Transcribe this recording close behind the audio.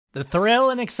The thrill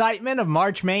and excitement of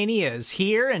March Mania is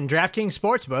here, and DraftKings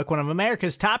Sportsbook, one of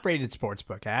America's top-rated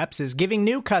sportsbook apps, is giving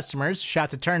new customers a shot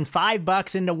to turn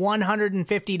 $5 into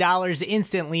 $150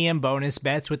 instantly in bonus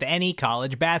bets with any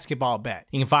college basketball bet.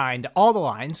 You can find all the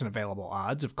lines and available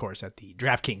odds, of course, at the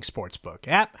DraftKings Sportsbook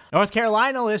app. North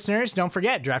Carolina listeners, don't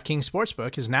forget, DraftKings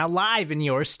Sportsbook is now live in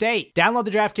your state. Download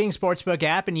the DraftKings Sportsbook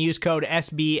app and use code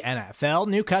SBNFL.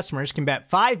 New customers can bet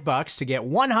 $5 to get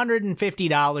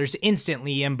 $150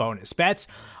 instantly in bonus bets,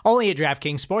 only at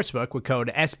DraftKings Sportsbook with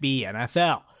code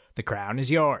SBNFL. The crown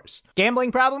is yours.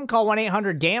 Gambling problem? Call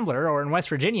 1-800-GAMBLER, or in West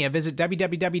Virginia, visit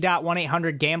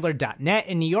www.1800gambler.net.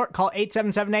 In New York, call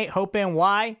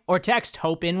 877-8-HOPE-NY or text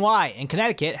HOPE-NY. In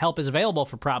Connecticut, help is available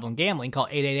for problem gambling. Call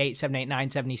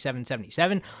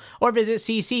 888-789-7777 or visit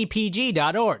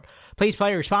ccpg.org. Please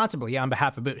play responsibly on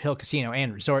behalf of Boot Hill Casino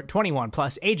and Resort. 21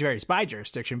 plus, age varies by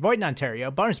jurisdiction. Void in Ontario.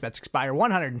 Bonus bets expire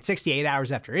 168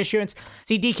 hours after issuance.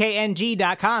 See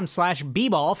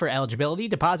dkng.com/bball for eligibility,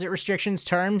 deposit restrictions,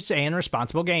 terms, and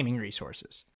responsible gaming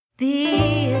resources.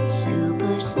 Be it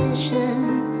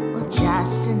superstition or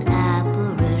just an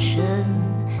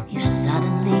apparition, you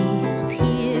suddenly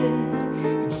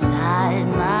appeared inside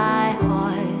my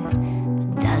heart.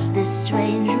 But does this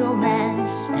strange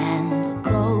romance stand the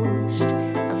ghost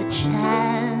of a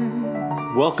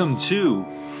chance? Welcome to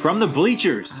From the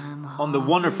Bleachers on the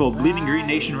wonderful Bleeding Green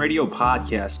Nation Radio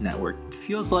Podcast Network. It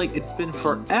feels like it's been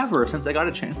forever since I got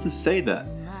a chance to say that.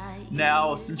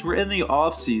 Now, since we're in the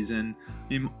off season,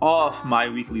 I'm off my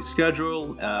weekly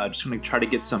schedule. Just going to try to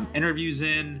get some interviews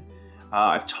in.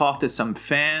 I've talked to some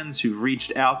fans who've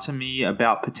reached out to me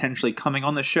about potentially coming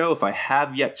on the show. If I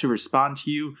have yet to respond to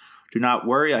you, do not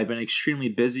worry. I've been extremely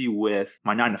busy with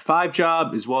my 9-to-5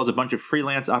 job, as well as a bunch of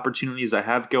freelance opportunities I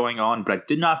have going on, but I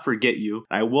did not forget you.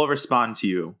 I will respond to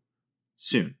you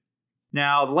soon.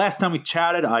 Now, the last time we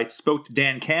chatted, I spoke to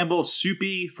Dan Campbell,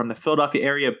 Soupy, from the Philadelphia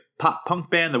area pop punk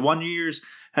band, the Wonder Years.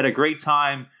 Had a great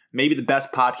time. Maybe the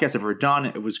best podcast I've ever done.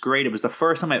 It was great. It was the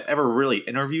first time I've ever really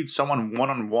interviewed someone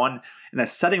one-on-one in a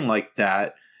setting like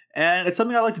that. And it's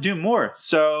something I like to do more.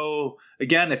 So,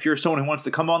 again, if you're someone who wants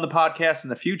to come on the podcast in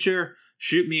the future,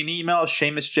 shoot me an email,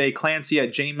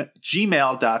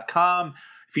 SeamusJClancy@gmail.com.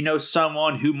 If you know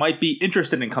someone who might be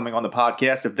interested in coming on the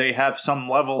podcast, if they have some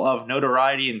level of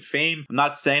notoriety and fame, I'm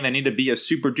not saying they need to be a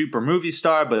super duper movie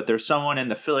star, but if there's someone in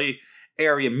the Philly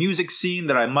area music scene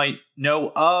that I might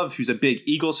know of who's a big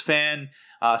Eagles fan,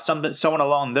 someone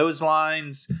along those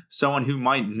lines, someone who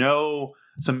might know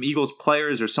some Eagles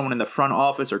players or someone in the front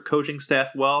office or coaching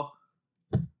staff, well,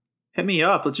 hit me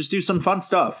up. Let's just do some fun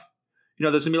stuff. You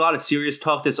know, there's going to be a lot of serious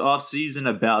talk this offseason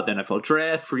about the NFL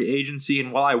draft, free agency,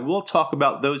 and while I will talk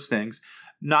about those things,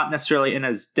 not necessarily in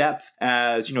as depth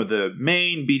as, you know, the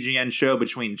main BGN show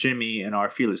between Jimmy and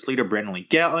our fearless leader, Brandon Lee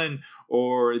Gatlin,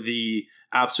 or the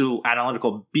absolute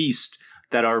analytical beast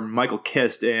that are Michael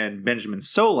Kist and Benjamin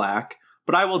Solak,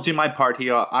 but I will do my part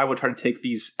here. I will try to take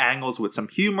these angles with some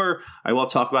humor. I will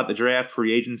talk about the draft,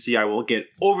 free agency. I will get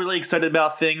overly excited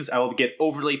about things. I will get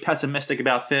overly pessimistic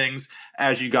about things,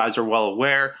 as you guys are well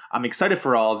aware. I'm excited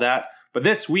for all of that. But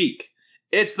this week,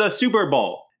 it's the Super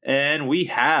Bowl, and we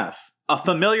have a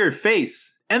familiar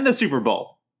face in the Super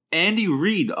Bowl. Andy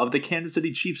Reid of the Kansas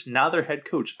City Chiefs, now their head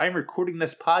coach. I'm recording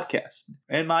this podcast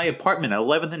in my apartment at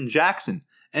 11th and Jackson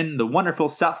in the wonderful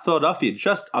South Philadelphia,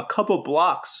 just a couple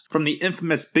blocks from the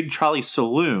infamous Big Charlie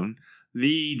Saloon,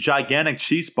 the gigantic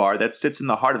cheese bar that sits in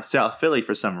the heart of South Philly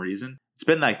for some reason. It's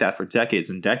been like that for decades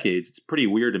and decades. It's pretty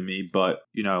weird to me, but,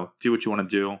 you know, do what you want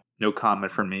to do. No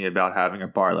comment from me about having a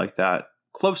bar like that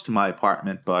close to my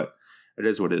apartment, but it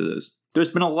is what it is.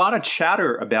 There's been a lot of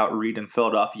chatter about Reid in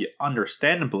Philadelphia,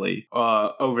 understandably,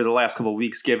 over the last couple of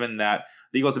weeks, given that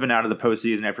the Eagles have been out of the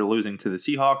postseason after losing to the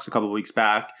Seahawks a couple of weeks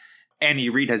back. Andy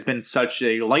Reid has been such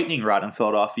a lightning rod in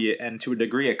Philadelphia and to a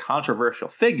degree a controversial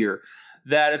figure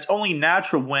that it's only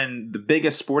natural when the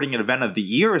biggest sporting event of the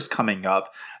year is coming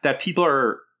up that people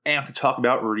are amped to talk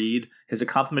about Reid, his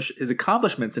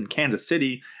accomplishments in Kansas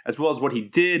City, as well as what he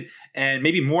did and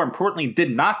maybe more importantly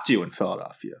did not do in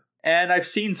Philadelphia. And I've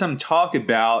seen some talk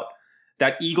about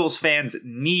that Eagles fans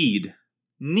need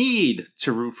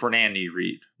to root for Andy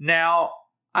Reid. Now,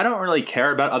 I don't really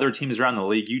care about other teams around the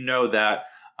league. You know that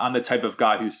I'm the type of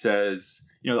guy who says,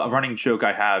 you know, a running joke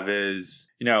I have is,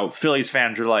 you know, Phillies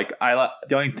fans are like,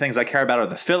 the only things I care about are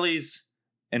the Phillies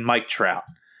and Mike Trout.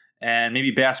 And maybe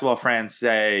basketball fans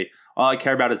say, all I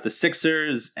care about is the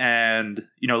Sixers and,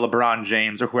 you know, LeBron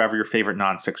James or whoever your favorite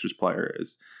non-Sixers player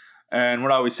is. And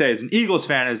what I always say as an Eagles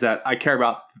fan is that I care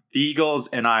about the Eagles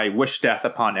and I wish death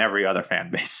upon every other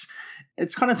fan base.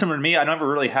 It's kind of similar to me. I never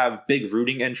really have big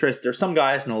rooting interest. There's some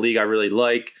guys in the league I really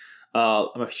like.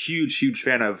 I'm a huge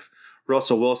fan of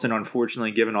Russell Wilson,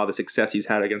 unfortunately, given all the success he's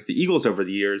had against the Eagles over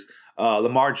the years.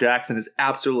 Lamar Jackson is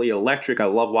absolutely electric. I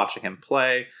love watching him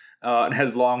play, and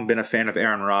had long been a fan of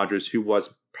Aaron Rodgers, who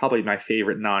was probably my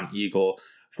favorite non-Eagle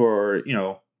for,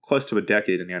 close to a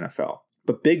decade in the NFL.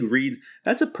 But Big Reed,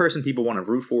 that's a person people want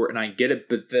to root for, and I get it,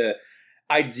 but the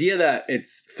idea that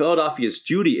it's Philadelphia's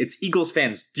duty, it's Eagles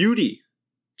fans' duty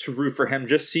to root for him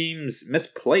just seems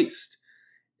misplaced.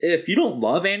 If you don't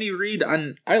love Andy Reid,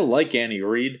 I like Andy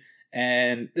Reid,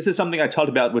 and this is something I talked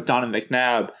about with Donovan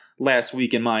McNabb last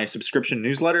week in my subscription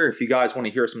newsletter. If you guys want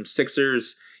to hear some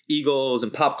Sixers, Eagles,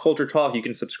 and pop culture talk, you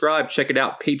can subscribe. Check it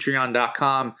out,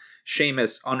 patreon.com,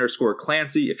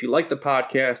 Seamus_Clancy. If you like the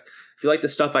podcast, if you like the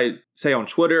stuff I say on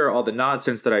Twitter, all the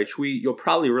nonsense that I tweet, you'll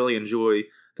probably really enjoy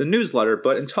the newsletter.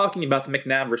 But in talking about the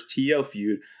McNabb versus T.O.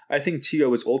 feud, I think T.O.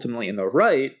 was ultimately in the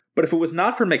right. But if it was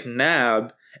not for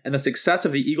McNabb and the success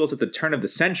of the Eagles at the turn of the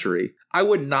century, I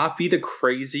would not be the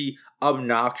crazy,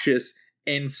 obnoxious,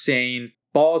 insane,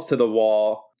 balls to the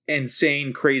wall,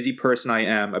 insane, crazy person I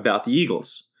am about the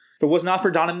Eagles. If it was not for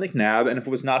Donovan McNabb, and if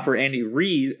it was not for Andy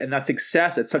Reid and that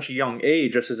success at such a young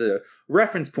age, just as a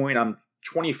reference point, I'm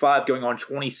 25 going on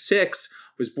 26,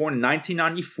 was born in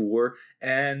 1994,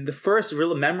 and the first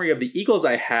real memory of the Eagles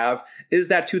I have is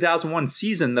that 2001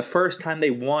 season, the first time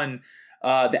they won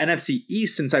the NFC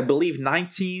East since, I believe,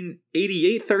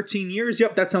 1988, 13 years.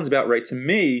 Yep, that sounds about right to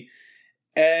me.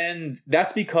 And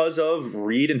that's because of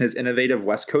Reid and his innovative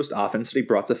West Coast offense that he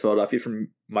brought to Philadelphia from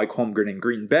Mike Holmgren in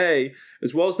Green Bay,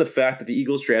 as well as the fact that the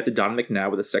Eagles drafted Donovan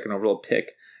McNabb with a second overall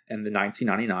pick in the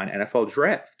 1999 NFL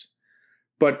Draft.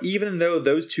 But even though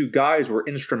those two guys were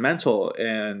instrumental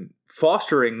in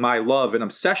fostering my love and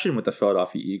obsession with the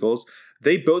Philadelphia Eagles,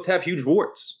 they both have huge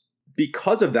warts.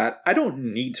 Because of that, I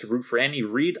don't need to root for Andy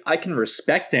Reid. I can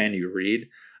respect Andy Reid.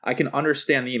 I can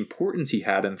understand the importance he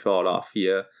had in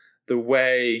Philadelphia, the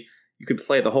way you could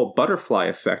play the whole butterfly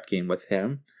effect game with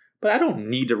him. But I don't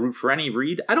need to root for Andy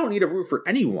Reid. I don't need to root for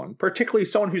anyone, particularly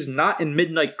someone who's not in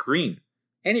Midnight Green.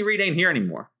 Andy Reid ain't here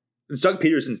anymore. It's Doug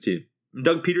Peterson's team. And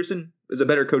Doug Peterson is a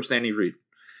better coach than Andy Reid.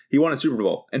 He won a Super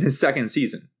Bowl in his second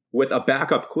season. With a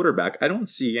backup quarterback, I don't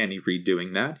see Andy Reid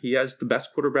doing that. He has the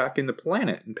best quarterback in the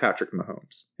planet in Patrick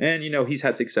Mahomes. And, he's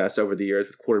had success over the years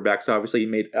with quarterbacks. Obviously, he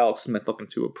made Alex Smith look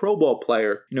into a Pro Bowl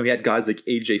player. He had guys like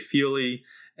A.J. Feely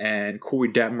and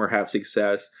Corey Detmer have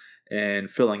success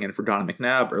and filling in for Donovan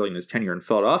McNabb early in his tenure in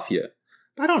Philadelphia.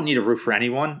 But I don't need to root for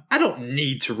anyone. I don't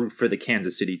need to root for the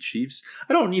Kansas City Chiefs.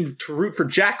 I don't need to root for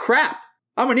jack crap.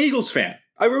 I'm an Eagles fan.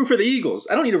 I root for the Eagles.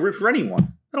 I don't need to root for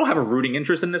anyone. I don't have a rooting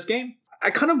interest in this game. I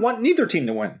kind of want neither team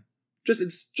to win.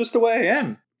 It's just the way I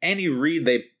am. Andy Reid,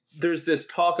 there's this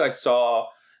talk I saw,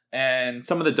 and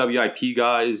some of the WIP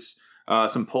guys,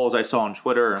 some polls I saw on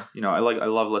Twitter. I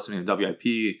love listening to WIP,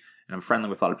 and I'm friendly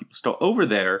with a lot of people still over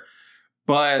there.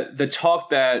 But the talk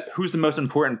that who's the most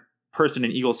important person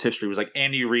in Eagles history was like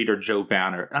Andy Reid or Joe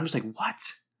Banner, and I'm just like,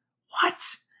 what?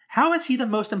 How is he the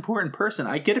most important person?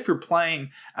 I get if you're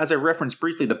playing, as I referenced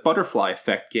briefly, the butterfly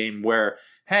effect game where,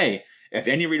 hey, if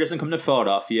Andy Reid doesn't come to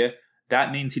Philadelphia,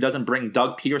 that means he doesn't bring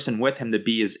Doug Peterson with him to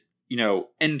be his,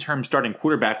 interim starting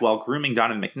quarterback while grooming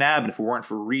Donovan McNabb. And if it weren't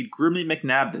for Reid grooming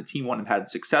McNabb, the team wouldn't have had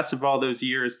success of all those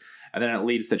years. And then it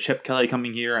leads to Chip Kelly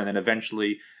coming here, and then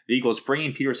eventually the Eagles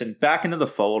bringing Peterson back into the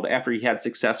fold after he had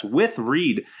success with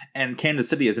Reid and Kansas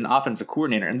City as an offensive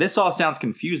coordinator. And this all sounds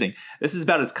confusing. This is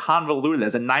about as convoluted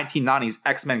as a 1990s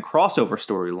X-Men crossover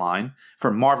storyline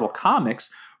from Marvel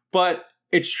Comics, but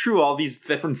it's true, all these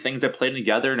different things that play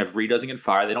together, and if Reid doesn't get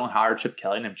fired, they don't hire Chip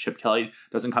Kelly, and if Chip Kelly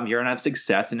doesn't come here and have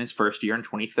success in his first year in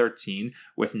 2013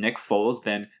 with Nick Foles,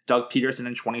 then Doug Peterson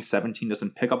in 2017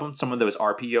 doesn't pick up on some of those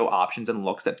RPO options and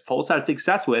looks that Foles had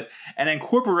success with and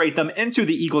incorporate them into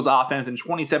the Eagles offense in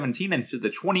 2017 and into the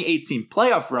 2018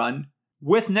 playoff run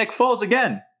with Nick Foles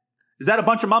again. Is that a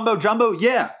bunch of mumbo jumbo?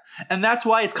 Yeah. And that's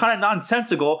why it's kind of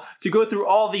nonsensical to go through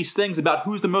all these things about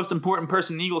who's the most important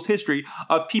person in Eagles history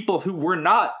of people who were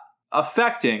not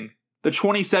affecting the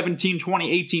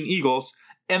 2017-2018 Eagles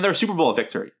and their Super Bowl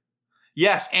victory.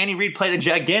 Yes, Andy Reid played a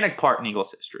gigantic part in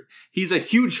Eagles history. He's a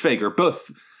huge figure,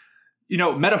 both,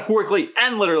 metaphorically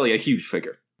and literally a huge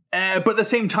figure. But at the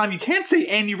same time, you can't say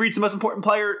Andy Reid's the most important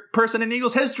person in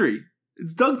Eagles history.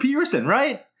 It's Doug Peterson,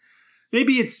 right?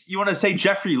 Maybe you want to say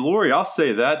Jeffrey Lurie, I'll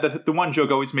say that. The one joke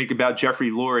I always make about Jeffrey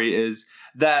Lurie is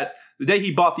that the day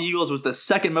he bought the Eagles was the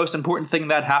second most important thing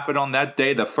that happened on that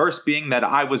day, the first being that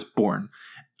I was born.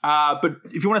 But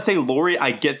if you want to say Lurie,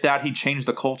 I get that. He changed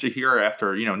the culture here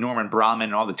after, Norman Brahman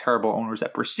and all the terrible owners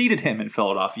that preceded him in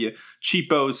Philadelphia.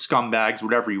 Cheapos, scumbags,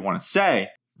 whatever you want to say.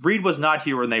 Reid was not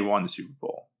here when they won the Super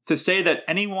Bowl. To say that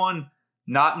anyone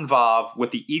not involved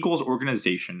with the Eagles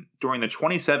organization during the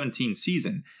 2017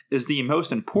 season is the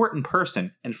most important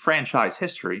person in franchise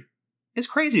history is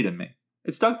crazy to me.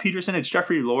 It's Doug Peterson, it's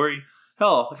Jeffrey Lurie.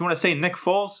 Hell, if you want to say Nick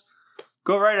Foles,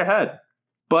 go right ahead.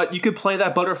 But you could play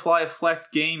that butterfly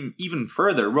effect game even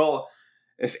further. Well,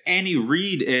 if Andy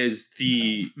Reid is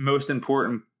the most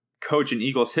important coach in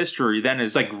Eagles history, then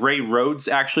is like Ray Rhodes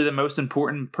actually the most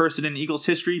important person in Eagles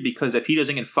history? Because if he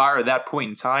doesn't get fired at that point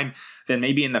in time, then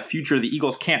maybe in the future the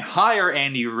Eagles can't hire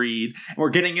Andy Reid. And we're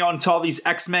getting on to all these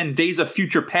X-Men Days of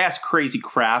Future Past crazy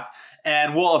crap.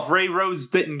 And well, if Ray Rhodes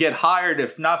didn't get hired,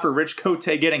 if not for Rich Cote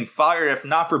getting fired, if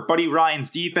not for Buddy Ryan's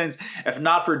defense, if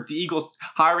not for the Eagles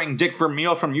hiring Dick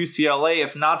Vermeil from UCLA,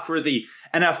 if not for the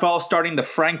NFL starting the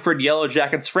Frankfurt Yellow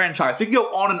Jackets franchise. We can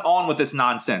go on with this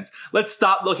nonsense. Let's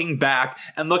stop looking back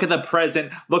and look at the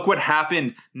present. Look what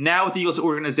happened now with the Eagles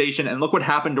organization, and look what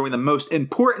happened during the most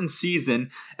important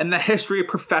season in the history of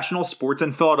professional sports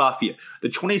in Philadelphia, the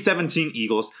 2017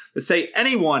 Eagles. To say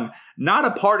anyone not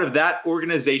a part of that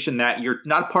organization that year,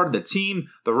 not a part of the team,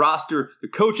 the roster, the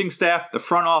coaching staff, the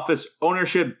front office,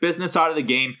 ownership, business side of the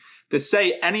game, to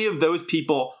say any of those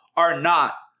people are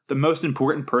not the most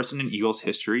important person in Eagles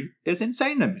history is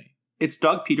insane to me. It's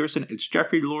Doug Peterson. It's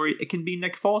Jeffrey Lurie. It can be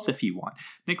Nick Foles if you want.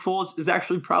 Nick Foles is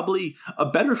actually probably a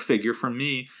better figure for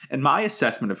me in my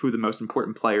assessment of who the most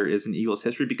important player is in Eagles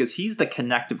history, because he's the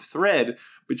connective thread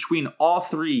between all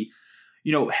three,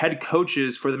 head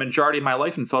coaches for the majority of my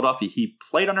life in Philadelphia. He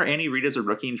played under Andy Reid as a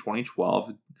rookie in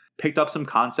 2012, picked up some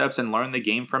concepts and learned the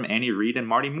game from Andy Reid and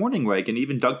Marty Mornhinweg, and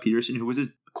even Doug Peterson, who was his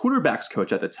quarterbacks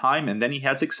coach at the time. And then he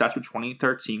had success with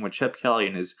 2013 with Chip Kelly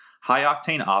and his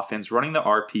high-octane offense running the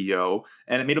RPO,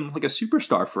 and it made him look like a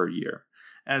superstar for a year.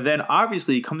 And then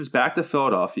obviously he comes back to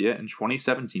Philadelphia in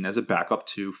 2017 as a backup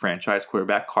to franchise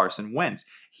quarterback Carson Wentz.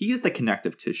 He is the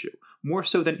connective tissue, more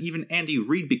so than even Andy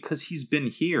Reid, because he's been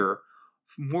here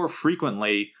more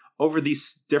frequently over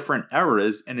these different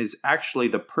eras and is actually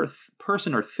the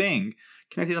person or thing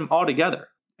connecting them all together.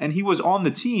 And he was on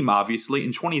the team, obviously,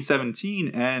 in 2017,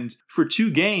 and for 2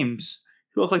 games,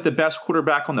 he looked like the best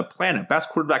quarterback on the planet, best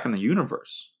quarterback in the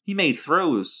universe. He made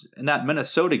throws in that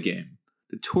Minnesota game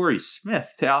to Torrey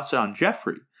Smith, to Alshon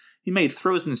Jeffrey. He made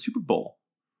throws in the Super Bowl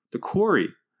to Corey,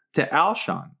 to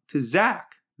Alshon, to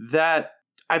Zach, that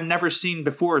I've never seen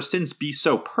before or since be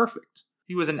so perfect.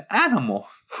 He was an animal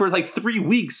for like 3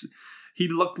 weeks. He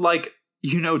looked like,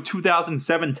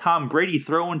 2007 Tom Brady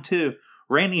throwing to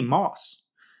Randy Moss.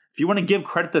 If you want to give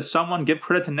credit to someone, give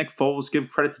credit to Nick Foles, give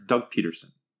credit to Doug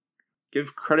Peterson.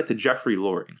 Give credit to Jeffrey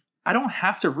Lurie. I don't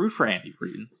have to root for Andy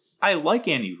Reid. I like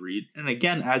Andy Reid, and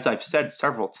again, as I've said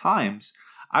several times,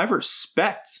 I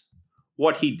respect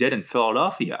what he did in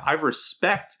Philadelphia. I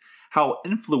respect how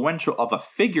influential of a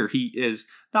figure he is,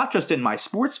 not just in my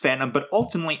sports fandom, but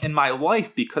ultimately in my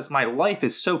life, because my life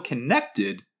is so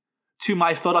connected to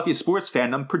my Philadelphia sports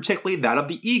fandom, particularly that of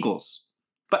the Eagles.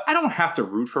 But I don't have to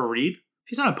root for Reid.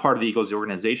 He's not a part of the Eagles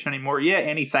organization anymore. Yeah,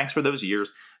 Andy, thanks for those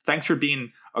years. Thanks for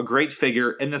being a great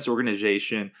figure in this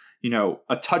organization,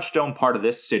 a touchstone part of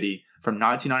this city from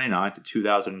 1999 to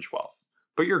 2012.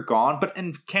 But you're gone. But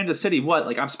in Kansas City, what?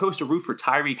 Like, I'm supposed to root for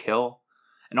Tyreek Hill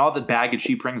and all the baggage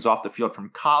he brings off the field from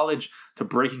college to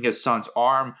breaking his son's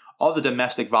arm, all the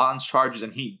domestic violence charges,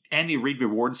 and Andy Reid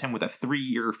rewards him with a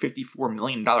 3-year, $54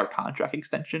 million contract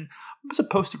extension. I'm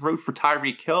supposed to root for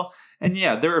Tyreek Hill. And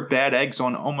yeah, there are bad eggs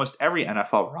on almost every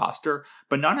NFL roster,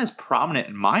 but not as prominent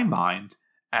in my mind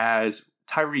as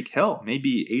Tyreek Hill.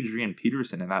 Maybe Adrian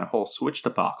Peterson and that whole switch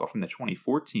debacle from the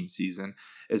 2014 season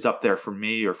is up there for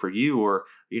me or for you, or,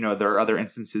 there are other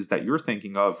instances that you're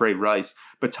thinking of, Ray Rice.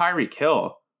 But Tyreek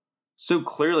Hill, so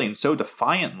clearly and so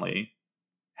defiantly,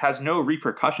 has no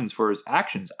repercussions for his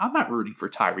actions. I'm not rooting for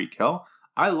Tyreek Hill.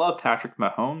 I love Patrick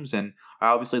Mahomes, and I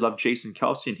obviously love Jason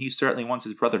Kelce, and he certainly wants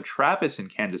his brother Travis in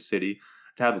Kansas City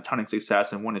to have a ton of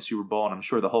success and win a Super Bowl, and I'm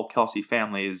sure the whole Kelce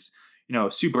family is,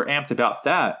 super amped about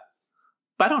that.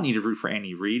 But I don't need to root for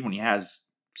Andy Reid when he has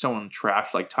someone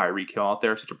trash like Tyreek Hill out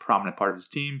there, such a prominent part of his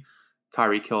team.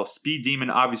 Tyreek Hill, speed demon,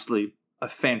 obviously a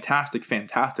fantastic,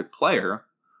 fantastic player,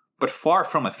 but far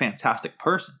from a fantastic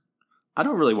person. I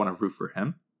don't really want to root for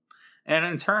him. And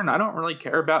in turn, I don't really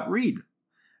care about Reid.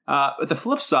 But the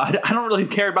flip side, I don't really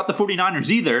care about the 49ers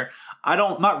either.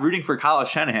 I'm not rooting for Kyle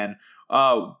Shanahan.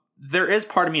 There is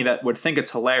part of me that would think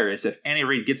it's hilarious if Andy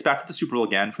Reid gets back to the Super Bowl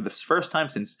again for the first time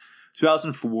since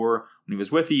 2004 when he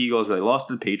was with the Eagles, where they lost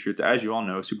to the Patriots, as you all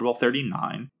know, Super Bowl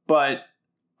 39. But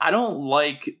I don't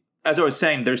like, as I was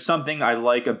saying, there's something I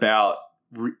like about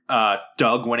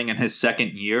Doug winning in his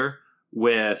second year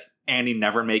with Andy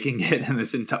never making it and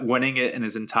winning it in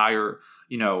his entire,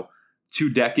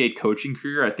 2-decade coaching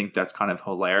career, I think that's kind of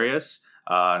hilarious.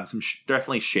 And some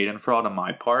definitely shade and fraud on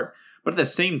my part. But at the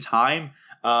same time,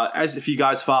 as if you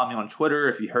guys follow me on Twitter,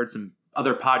 if you heard some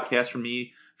other podcasts from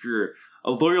me, if you're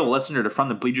a loyal listener to From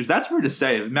the Bleachers, that's weird to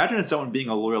say. Imagine someone being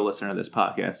a loyal listener to this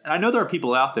podcast. And I know there are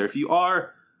people out there. If you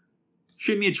are,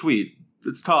 shoot me a tweet.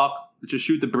 Let's talk. Let's just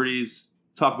shoot the breeze.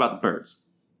 Talk about the birds.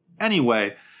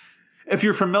 Anyway, if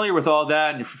you're familiar with all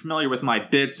that and you're familiar with my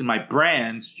bits and my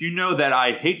brands, you know that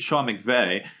I hate Sean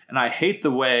McVay, and I hate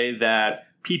the way that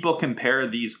people compare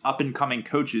these up-and-coming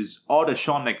coaches all to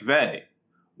Sean McVay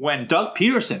when Doug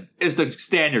Peterson is the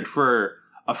standard for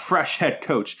a fresh head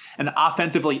coach, an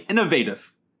offensively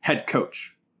innovative head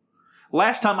coach.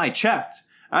 Last time I checked,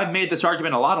 I've made this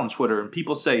argument a lot on Twitter, and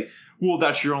people say, well,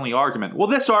 that's your only argument. Well,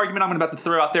 this argument I'm about to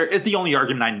throw out there is the only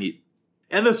argument I need.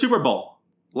 In the Super Bowl,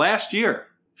 last year,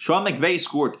 Sean McVay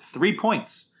scored 3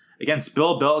 points against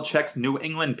Bill Belichick's New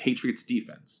England Patriots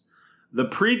defense. The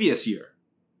previous year,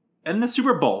 in the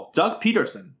Super Bowl, Doug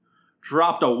Peterson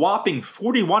dropped a whopping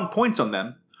 41 points on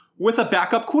them with a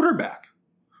backup quarterback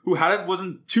who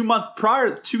wasn't 3 months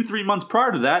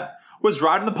prior to that, was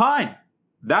riding the pine.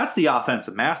 That's the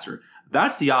offensive master.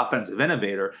 That's the offensive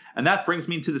innovator. And that brings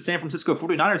me to the San Francisco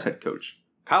 49ers head coach,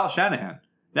 Kyle Shanahan.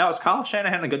 Now, is Kyle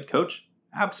Shanahan a good coach?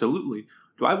 Absolutely.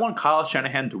 Do I want Kyle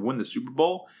Shanahan to win the Super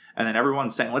Bowl? And then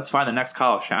everyone's saying, let's find the next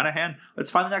Kyle Shanahan. Let's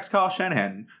find the next Kyle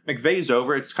Shanahan. McVay's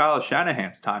over. It's Kyle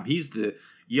Shanahan's time. He's the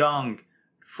young,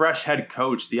 fresh head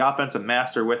coach, the offensive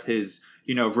master with his,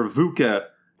 Revuka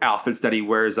outfits that he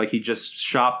wears, like he just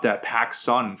shopped at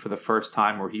PacSun for the first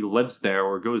time, or he lives there,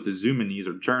 or goes to Zoominies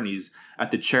or Journeys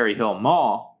at the Cherry Hill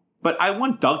Mall. But I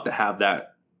want Doug to have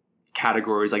that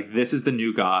categories, like this is the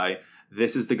new guy.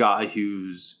 This is the guy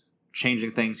who's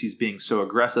changing things. He's being so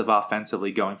aggressive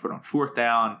offensively, going for it on fourth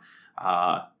down,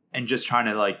 and just trying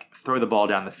to throw the ball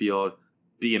down the field,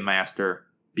 be a master,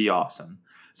 be awesome.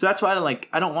 So that's why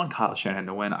I don't want Kyle Shanahan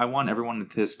to win. I want everyone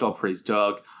to still praise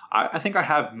Doug. I think I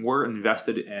have more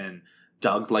invested in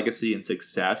Doug's legacy and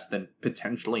success than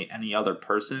potentially any other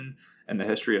person in the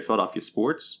history of Philadelphia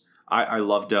sports. I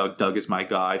love Doug. Doug is my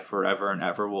guy forever and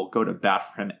ever. Will go to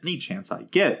bat for him any chance I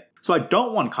get. So I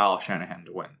don't want Kyle Shanahan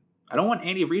to win. I don't want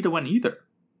Andy Reid to win either.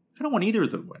 I don't want either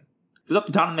of them to win. If it was up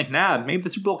to Donovan McNabb, maybe the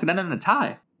Super Bowl could end in a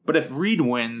tie. But if Reid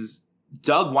wins,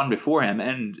 Doug won before him.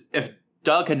 And if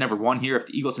Doug had never won here, if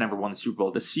the Eagles had never won the Super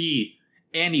Bowl, to see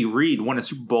Andy Reid win a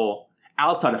Super Bowl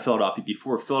outside of Philadelphia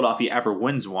before Philadelphia ever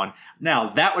wins one,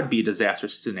 now that would be a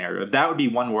disastrous scenario. That would be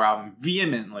one where I'm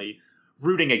vehemently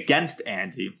rooting against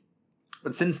Andy.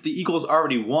 But since the Eagles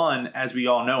already won, as we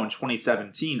all know, in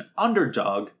 2017 under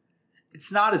Doug,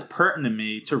 it's not as pertinent to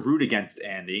me to root against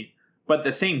Andy. But at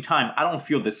the same time, I don't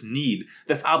feel this need,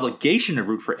 this obligation to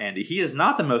root for Andy. He is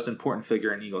not the most important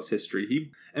figure in Eagles history.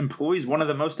 He employs one of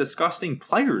the most disgusting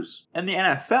players in the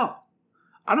NFL.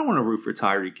 I don't want to root for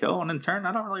Tyreek Hill, and in turn,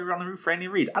 I don't really want to root for Andy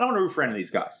Reid. I don't want to root for any of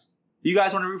these guys. You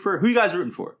guys want to root for? Who you guys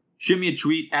rooting for? Shoot me a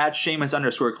tweet at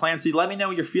Seamus_Clancy. Let me know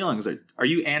your feelings. Are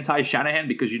you anti-Shanahan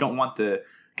because you don't want the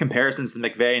comparisons to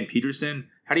McVay and Peterson?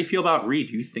 How do you feel about Reid?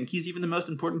 Do you think he's even the most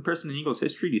important person in Eagles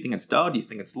history? Do you think it's Doug? Do you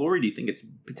think it's Lori? Do you think it's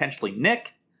potentially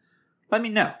Nick? Let me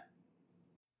know.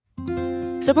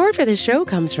 Support for this show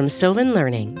comes from Sylvan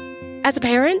Learning. As a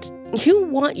parent, you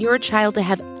want your child to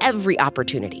have every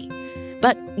opportunity.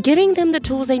 But giving them the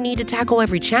tools they need to tackle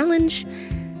every challenge,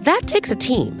 that takes a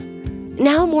team.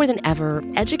 Now more than ever,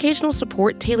 educational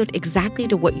support tailored exactly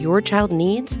to what your child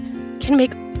needs can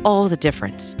make all the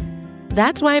difference.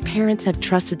 That's why parents have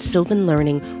trusted Sylvan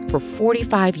Learning for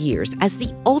 45 years as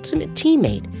the ultimate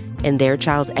teammate in their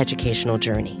child's educational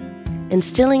journey,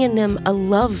 instilling in them a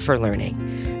love for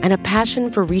learning and a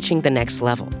passion for reaching the next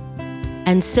level.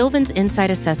 And Sylvan's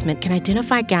Insight Assessment can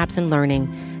identify gaps in learning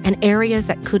and areas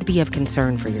that could be of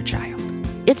concern for your child.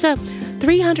 It's a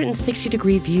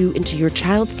 360-degree view into your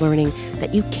child's learning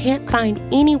that you can't find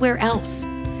anywhere else,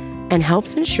 and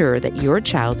helps ensure that your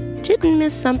child didn't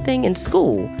miss something in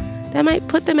school that might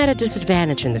put them at a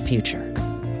disadvantage in the future.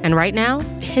 And right now,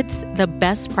 it's the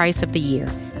best price of the year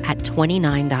at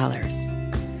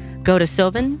 $29. Go to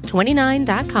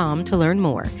sylvan29.com to learn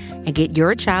more and get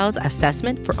your child's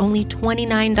assessment for only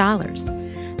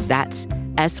 $29. That's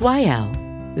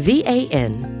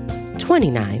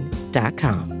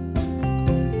SYLVAN29.com.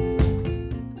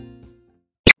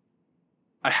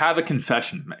 I have a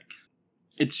confession to make.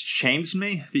 It's changed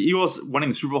me. The Eagles winning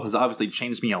the Super Bowl has obviously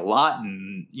changed me a lot,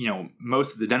 and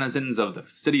most of the denizens of the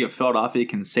city of Philadelphia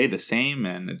can say the same,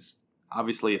 and it's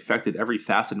obviously affected every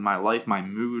facet of my life, my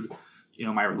mood,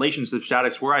 my relationship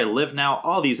status, where I live now,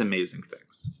 all these amazing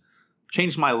things.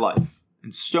 Changed my life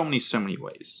in so many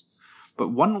ways. But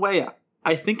one way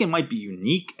I think it might be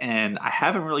unique, and I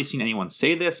haven't really seen anyone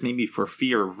say this, maybe for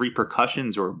fear of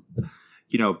repercussions or,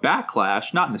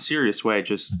 backlash, not in a serious way,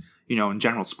 just, in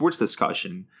general sports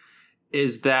discussion,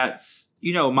 is that,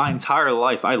 my entire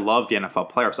life, I love the NFL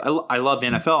players. I love the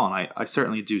NFL, and I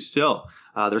certainly do still.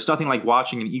 There's nothing like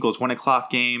watching an Eagles 1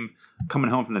 o'clock game,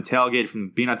 coming home from the tailgate, from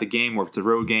being at the game, or if it's a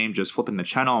road game, just flipping the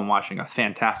channel and watching a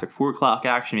fantastic 4 o'clock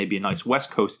action, maybe a nice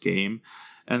West Coast game,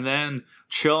 and then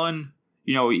chilling,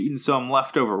 eating some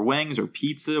leftover wings or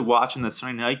pizza, watching the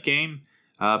Sunday night game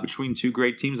between two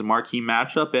great teams, a marquee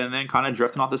matchup, and then kind of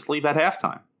drifting off to sleep at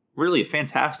halftime. Really a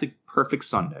fantastic, perfect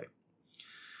Sunday.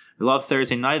 I love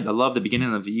Thursday night. I love the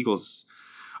beginning of the Eagles,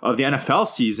 of the NFL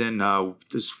season.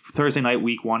 This Thursday night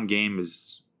week 1 game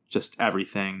is just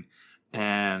everything.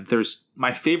 And there's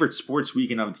my favorite sports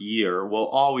weekend of the year will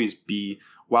always be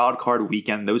Wild Card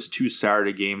Weekend. Those 2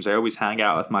 Saturday games. I always hang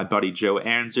out with my buddy Joe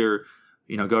Anzer,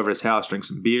 go over to his house, drink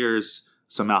some beers,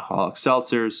 some alcoholic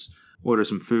seltzers, order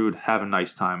some food, have a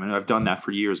nice time. And I've done that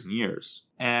for years and years.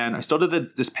 And I still did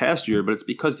it this past year, but it's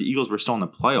because the Eagles were still in the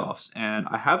playoffs. And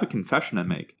I have a confession to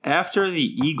make. After the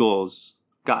Eagles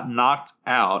got knocked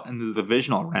out in the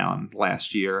divisional round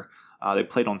last year, they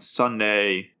played on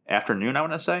Sunday afternoon, I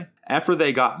want to say. After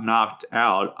they got knocked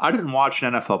out, I didn't watch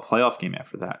an NFL playoff game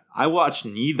after that. I watched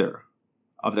neither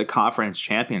of the conference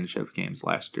championship games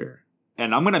last year.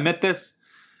 And I'm going to admit this.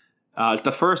 It's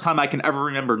the first time I can ever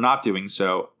remember not doing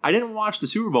so. I didn't watch the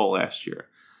Super Bowl last year.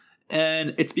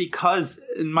 And it's because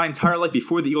in my entire life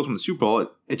before the Eagles won the Super Bowl,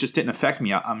 it just didn't affect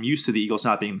me. I'm used to the Eagles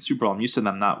not being in the Super Bowl. I'm used to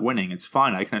them not winning. It's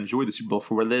fine. I can enjoy the Super Bowl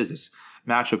for what it is. This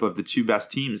matchup of the 2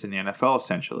 best teams in the NFL,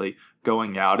 essentially,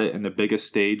 going at it in the biggest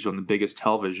stage on the biggest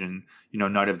television,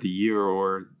 night of the year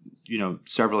or,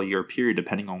 several year period,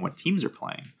 depending on what teams are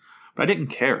playing. But I didn't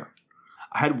care.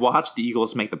 I had watched the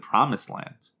Eagles make the promised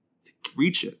land, to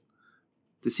reach it,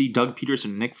 to see Doug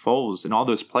Peterson, Nick Foles, and all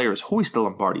those players hoist the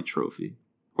Lombardi Trophy.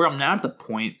 Where I'm now at the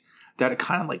point that it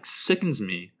kind of sickens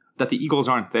me that the Eagles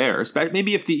aren't there.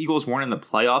 Maybe if the Eagles weren't in the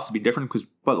playoffs, it'd be different.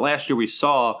 But last year we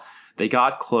saw they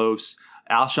got close.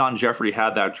 Alshon Jeffrey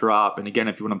had that drop. And again,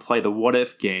 if you want to play the what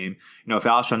if game, if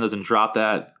Alshon doesn't drop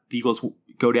that, the Eagles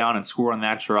go down and score on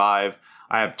that drive.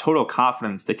 I have total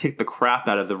confidence they kick the crap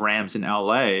out of the Rams in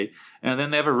LA. And then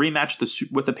they have a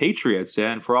rematch with the Patriots.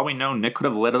 And for all we know, Nick could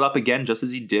have lit it up again just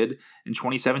as he did in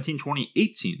 2017,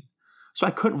 2018. So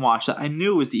I couldn't watch that. I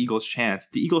knew it was the Eagles' chance.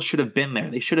 The Eagles should have been there.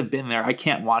 They should have been there. I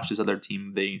can't watch this other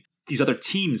team. These other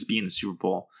teams be in the Super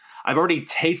Bowl. I've already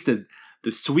tasted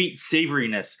the sweet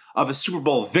savoriness of a Super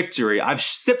Bowl victory. I've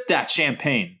sipped that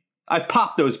champagne. I've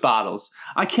popped those bottles.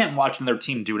 I can't watch another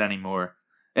team do it anymore.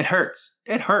 It hurts.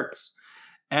 It hurts.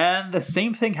 And the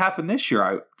same thing happened this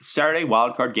year. Saturday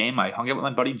wildcard game, I hung out with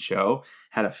my buddy Joe,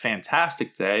 had a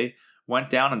fantastic day, went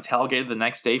down and tailgated the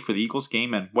next day for the Eagles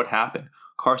game, and what happened?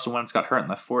 Carson Wentz got hurt in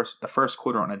the first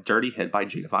quarter on a dirty hit by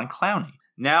Jadeveon Clowney.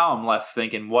 Now I'm left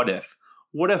thinking, what if?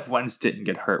 What if Wentz didn't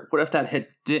get hurt? What if that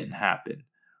hit didn't happen?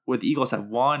 Would the Eagles have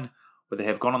won? Would they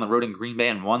have gone on the road in Green Bay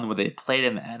and won? Would they have played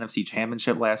in the NFC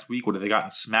Championship last week? Would they have gotten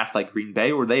smacked like Green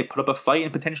Bay? Or would they put up a fight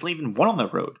and potentially even won on the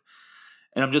road?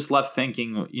 And I'm just left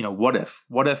thinking, what if?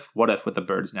 What if with the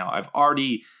Birds now? I've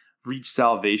already reached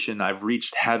salvation. I've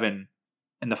reached heaven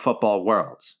in the football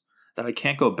world. That I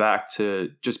can't go back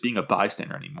to just being a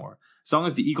bystander anymore. As long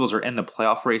as the Eagles are in the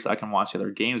playoff race, I can watch the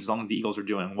other games. As long as the Eagles are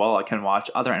doing well, I can watch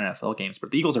other NFL games. But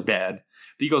if the Eagles are bad,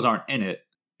 if the Eagles aren't in it,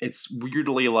 it's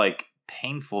weirdly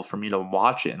painful for me to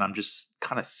watch it. And I'm just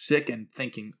kind of sick and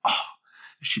thinking,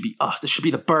 this should be us. This should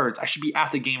be the Birds. I should be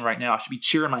at the game right now. I should be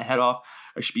cheering my head off.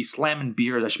 I should be slamming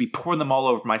beers. I should be pouring them all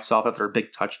over myself after a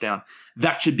big touchdown.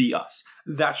 That should be us.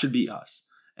 That should be us.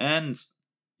 And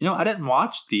I didn't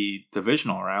watch the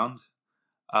divisional round.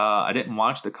 I didn't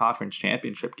watch the conference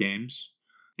championship games.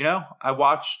 I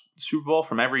watched the Super Bowl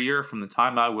from every year from the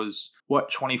time I was,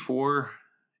 24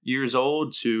 years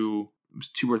old to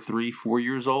 2 or 3, 4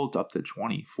 years old up to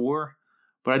 24.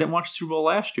 But I didn't watch the Super Bowl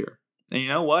last year. And you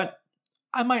know what?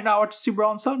 I might not watch the Super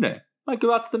Bowl on Sunday. Might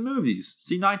go out to the movies,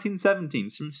 see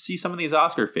 1917, see some of these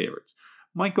Oscar favorites.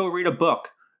 Might go read a book.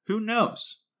 Who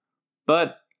knows?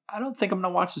 But I don't think I'm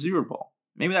going to watch the Super Bowl.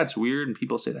 Maybe that's weird and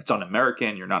people say that's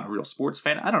un-American, you're not a real sports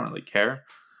fan. I don't really care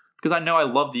because I know I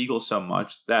love the Eagles so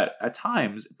much that at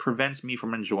times it prevents me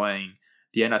from enjoying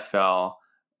the NFL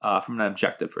from an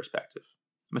objective perspective.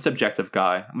 I'm a subjective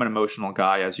guy. I'm an emotional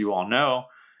guy, as you all know,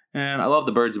 and I love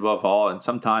the Birds above all, and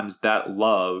sometimes that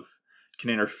love can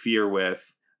interfere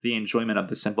with the enjoyment of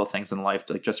the simple things in life,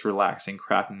 like just relaxing,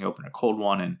 cracking open a cold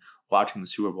one, and watching the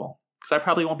Super Bowl. Because I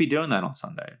probably won't be doing that on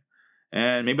Sunday.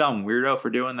 And maybe I'm a weirdo for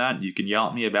doing that. You can yell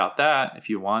at me about that if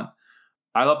you want.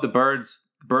 I love the Birds.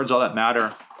 The Birds all that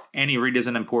matter. Andy Reid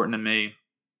isn't important to me.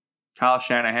 Kyle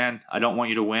Shanahan, I don't want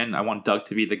you to win. I want Doug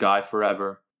to be the guy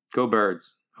forever. Go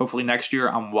Birds. Hopefully next year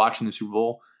I'm watching the Super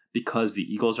Bowl because the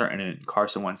Eagles are in it.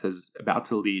 Carson Wentz is about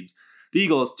to lead the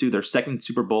Eagles to their second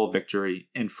Super Bowl victory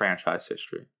in franchise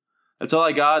history. That's all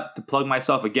I got to plug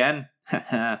myself again.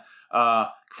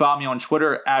 Follow me on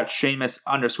Twitter at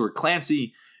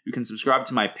Seamus_Clancy. You can subscribe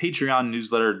to my Patreon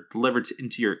newsletter delivered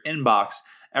into your inbox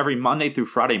every Monday through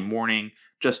Friday morning.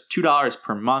 Just $2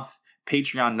 per month.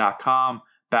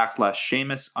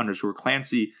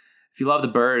 Patreon.com/Seamus_Clancy. If you love the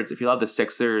Birds, if you love the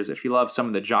Sixers, if you love some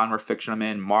of the genre fiction I'm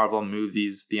in, Marvel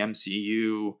movies, the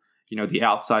MCU, The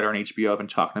Outsider on HBO I've been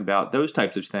talking about, those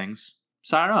types of things,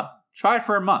 sign up. Try it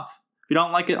for a month. If you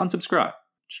don't like it, unsubscribe.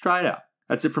 Just try it out.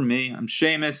 That's it from me. I'm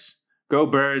Seamus. Go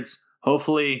Birds.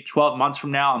 Hopefully, 12 months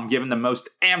from now, I'm giving the most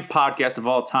amped podcast of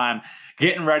all time,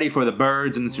 getting ready for the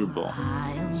Birds in the Super Bowl.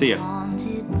 See ya.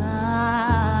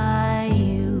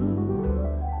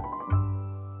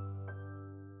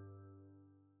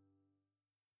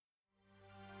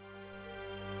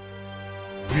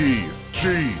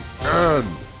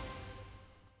 PGN